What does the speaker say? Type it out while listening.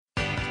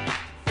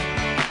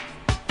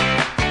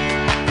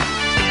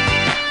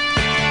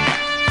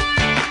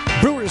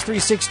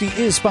Brewers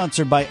 360 is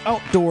sponsored by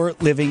Outdoor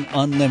Living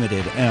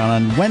Unlimited.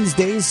 And on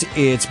Wednesdays,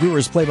 it's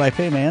Brewers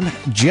play-by-play man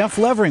Jeff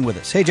Levering with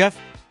us. Hey, Jeff.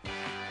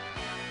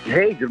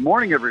 Hey, good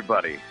morning,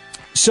 everybody.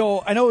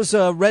 So I know it was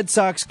a Red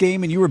Sox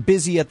game, and you were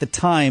busy at the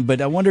time,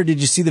 but I wonder,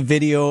 did you see the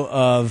video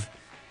of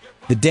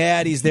the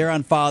dad? He's there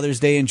on Father's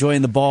Day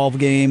enjoying the ball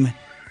game.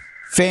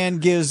 Fan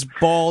gives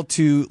ball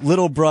to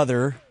little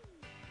brother.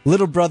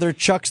 Little brother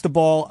chucks the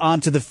ball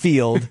onto the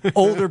field.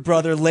 Older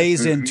brother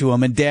lays into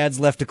him, and dad's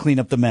left to clean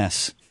up the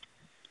mess.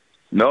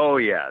 No,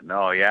 yeah.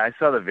 I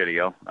saw the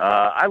video.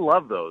 I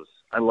love those.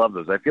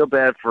 I feel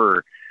bad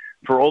for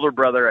older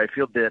brother. I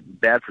feel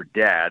bad for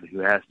dad, who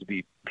has to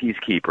be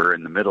peacekeeper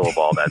in the middle of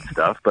all that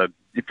stuff. But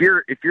if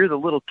you're the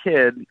little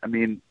kid, I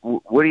mean,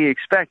 what do you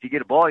expect? You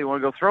get a ball, you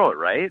want to go throw it,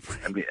 right?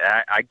 I mean,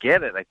 I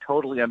get it. I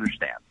totally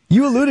understand.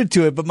 You alluded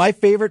to it, but my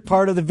favorite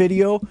part of the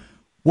video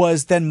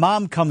was then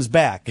mom comes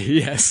back.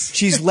 Yes.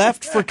 She's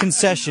left for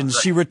concessions.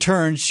 She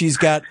returns. She's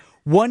got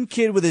one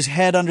kid with his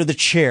head under the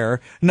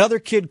chair, another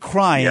kid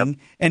crying,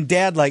 and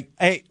dad like,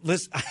 hey,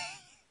 listen,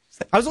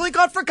 I was only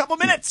gone for a couple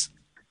minutes.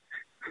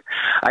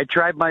 I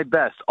tried my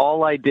best.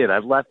 All I did.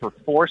 I've left for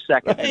 4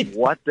 seconds. Right. And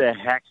what the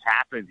heck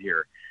happened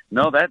here?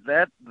 No, that's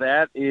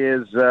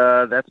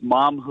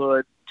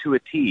momhood to a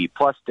T,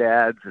 plus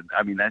dads. And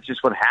I mean, that's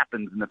just what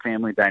happens in the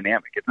family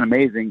dynamic. It's an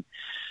amazing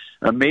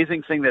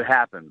thing that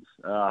happens.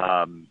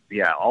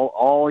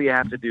 All you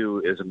have to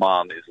do as a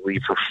mom is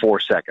leave for 4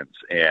 seconds,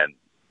 and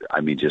I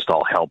mean, just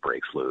all hell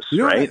breaks loose,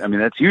 right? I mean,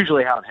 that's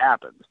usually how it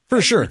happens.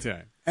 For sure.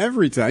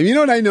 Every time. You know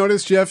what I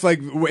noticed, Jeff? Like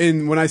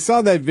when I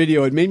saw that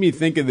video, it made me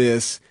think of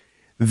this,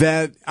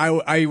 that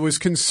I was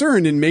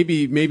concerned, and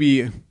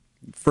maybe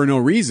for no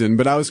reason,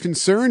 but I was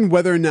concerned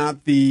whether or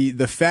not the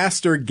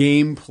faster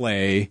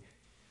gameplay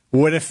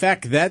would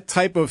affect that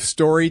type of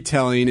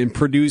storytelling and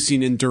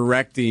producing and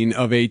directing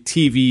of a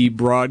TV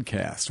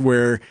broadcast,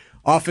 where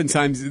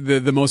oftentimes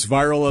the most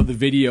viral of the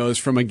videos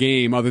from a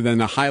game, other than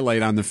a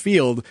highlight on the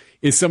field,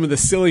 is some of the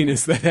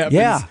silliness that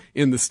happens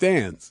in the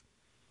stands.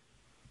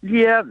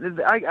 Yeah,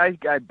 I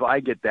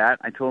get that.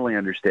 I totally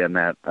understand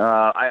that.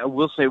 I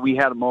will say we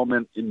had a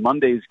moment in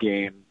Monday's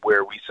game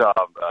where we saw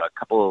a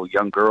couple of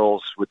young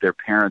girls with their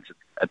parents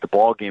at the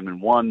ball game,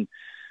 and one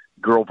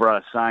girl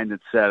brought a sign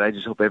that said, "I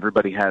just hope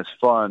everybody has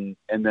fun,"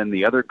 and then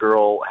the other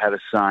girl had a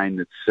sign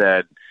that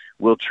said,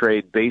 "We'll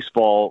trade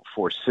baseball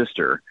for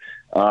sister."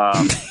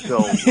 So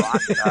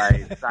Rock and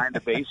I signed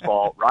a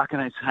baseball.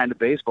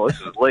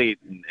 This was late,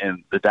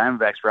 and the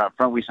Diamondbacks were out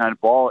front. We signed a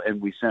ball, and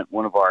we sent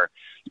one of our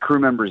crew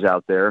members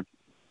out there,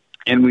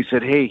 and we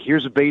said, "Hey,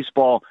 here's a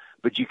baseball,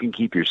 but you can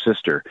keep your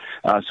sister."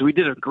 So we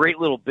did a great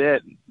little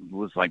bit. It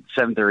was like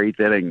 7th or 8th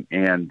inning,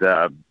 and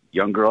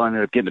young girl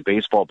ended up getting a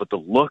baseball, but the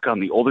look on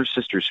the older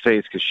sister's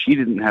face, because she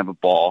didn't have a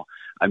ball,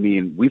 I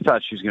mean, we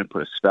thought she was going to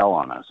put a spell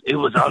on us. It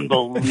was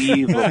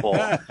unbelievable.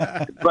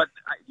 But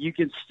you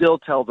can still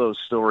tell those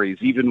stories,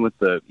 even with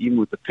the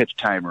pitch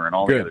timer and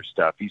all the other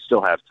stuff. You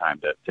still have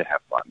time to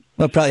have fun.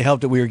 Well, it probably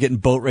helped that we were getting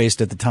boat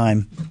raced at the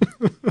time.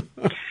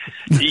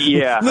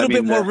 Yeah, a little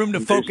bit more room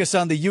to focus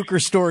on the euchre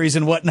stories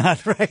and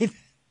whatnot, right?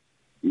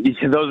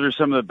 Those are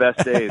some of the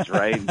best days,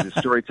 right? The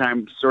story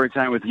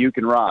time with Uke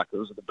and Rock.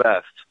 Those are the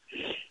best.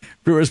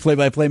 Brewers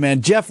play-by-play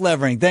man Jeff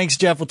Levering. Thanks,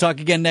 Jeff. We'll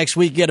talk again next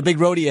week. You got a big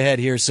roadie ahead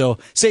here, so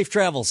safe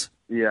travels.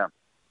 Yeah,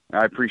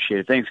 I appreciate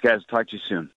it. Thanks, guys. Talk to you soon.